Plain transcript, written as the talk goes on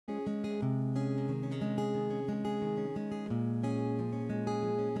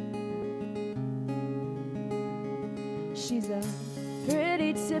she's a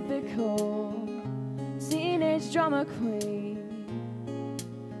pretty typical teenage drama queen.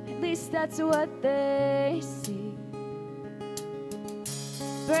 At least that's what they see.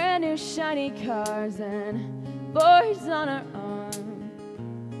 Brand new shiny cars and boys on her arm.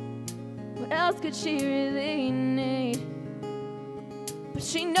 What else could she really need? But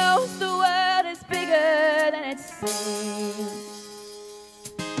she knows the world is bigger than it seems.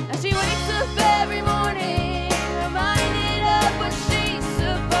 And she wakes up every morning reminded of what she's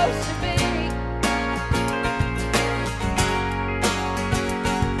supposed to be.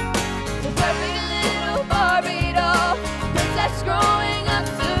 The perfect little Barbie doll, princess growing up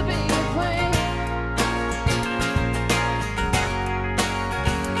to be a queen.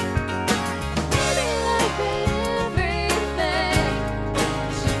 Maybe life ain't everything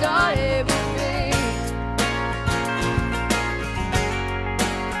she thought it would be.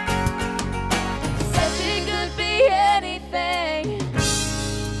 Said she could be anything,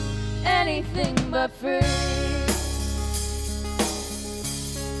 anything but free.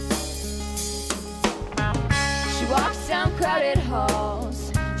 She walks down crowded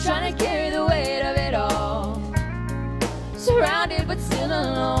halls, trying to carry the weight of it all. Surrounded but still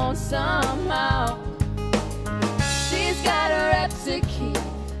alone somehow. She's got a rep to keep,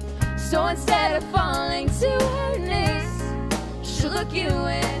 so instead of falling to her knees, she'll look you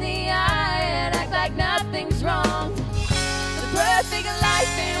in the eye and act like nothing's wrong. The perfect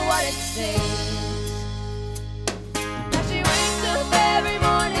life ain't what it seems. Now she wakes up every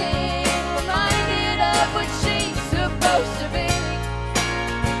morning reminded of what she's supposed to be.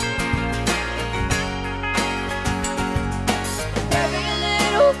 Perfect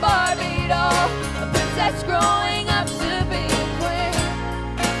little Barbie doll, a princess growing up to be a queen.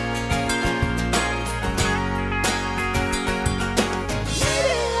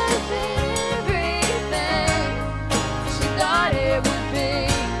 Maybe life ain't everything she thought it would be.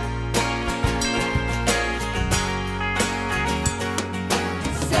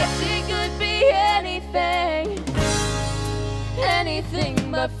 Said she could be anything, anything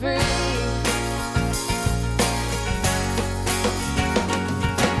but free.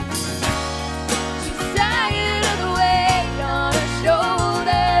 She's tired of the weight on her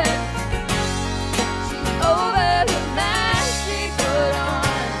shoulders. She's over the mask she put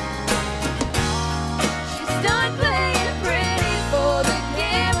on. She's done playing pretty for the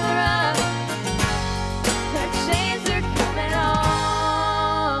camera. Her chains are coming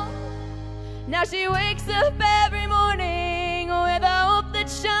off. Now she wakes up every morning with a hope that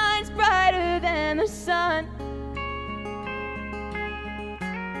shines brighter than the sun.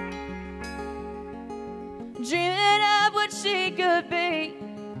 Dreaming of what she could be,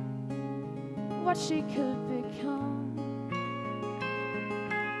 what she could become.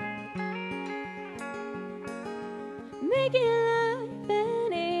 Making life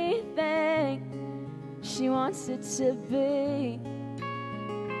anything she wants it to be.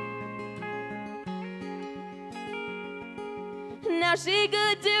 Now she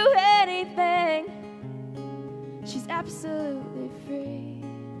could do anything. She's absolutely free.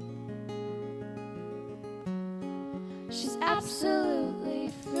 She's absolutely